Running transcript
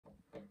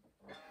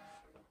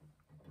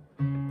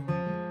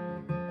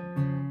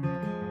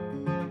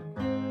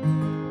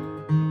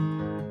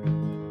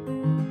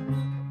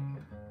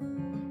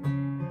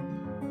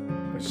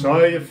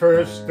saw you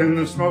first in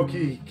the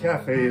smoky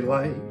cafe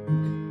light,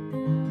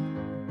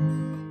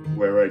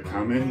 where I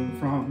come in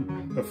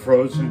from the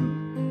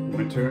frozen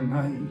winter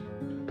night.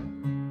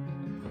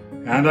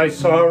 And I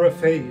saw a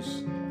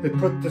face that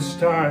put the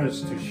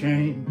stars to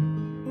shame.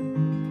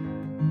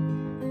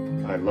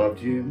 I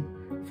loved you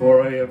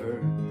before I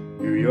ever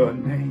knew your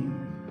name.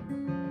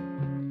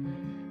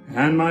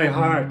 And my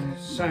heart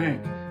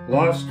sank,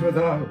 lost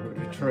without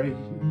a trace.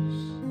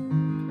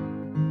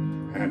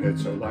 And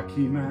it's a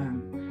lucky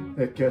man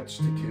that gets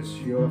to kiss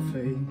your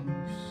face.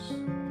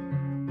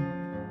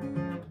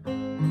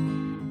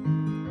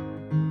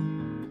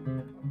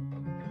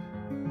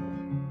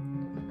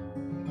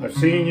 I've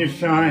seen you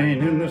shine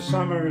in the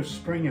summer,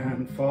 spring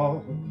and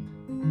fall,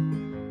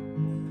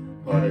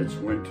 but it's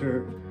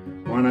winter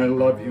when I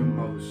love you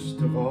most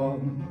of all.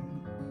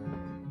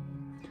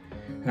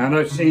 And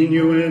I've seen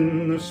you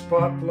in the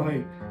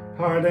spotlight,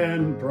 hard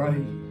and bright,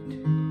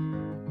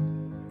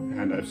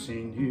 and I've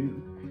seen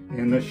you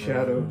in the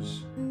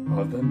shadows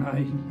of the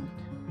night.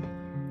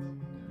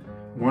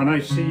 When I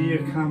see you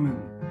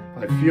coming,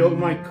 I feel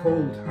my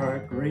cold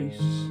heart race,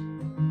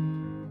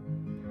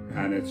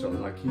 and it's a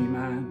lucky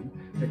man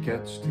that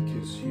gets to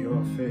kiss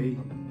your face.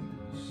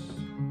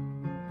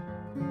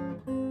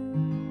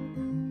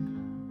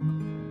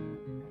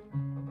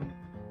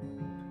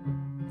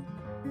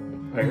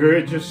 I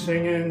heard you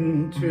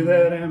singing to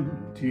that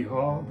empty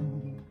hall,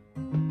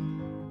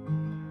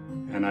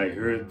 and I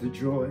heard the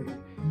joy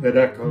that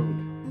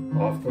echoed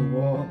off the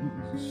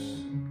walls.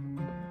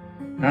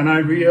 And I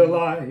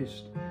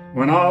realized,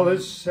 when all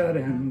is said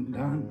and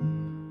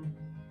done,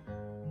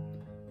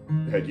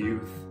 that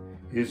youth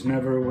is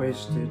never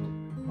wasted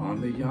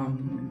on the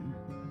young.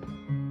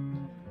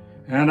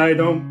 And I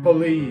don't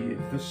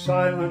believe the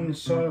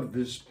silence of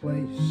this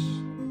place.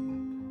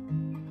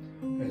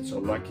 It's a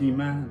lucky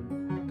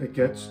man that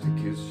gets to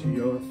kiss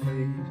your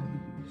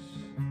face.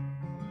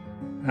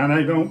 And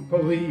I don't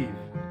believe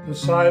the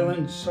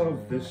silence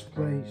of this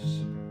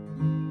place.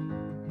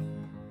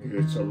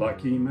 It's a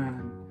lucky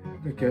man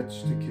that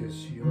gets to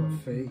kiss your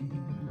face.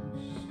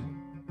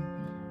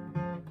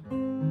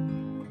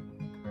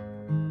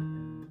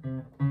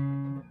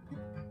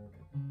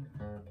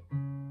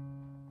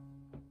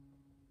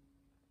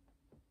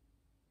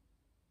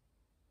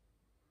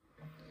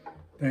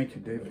 Thank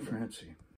you, David Francey.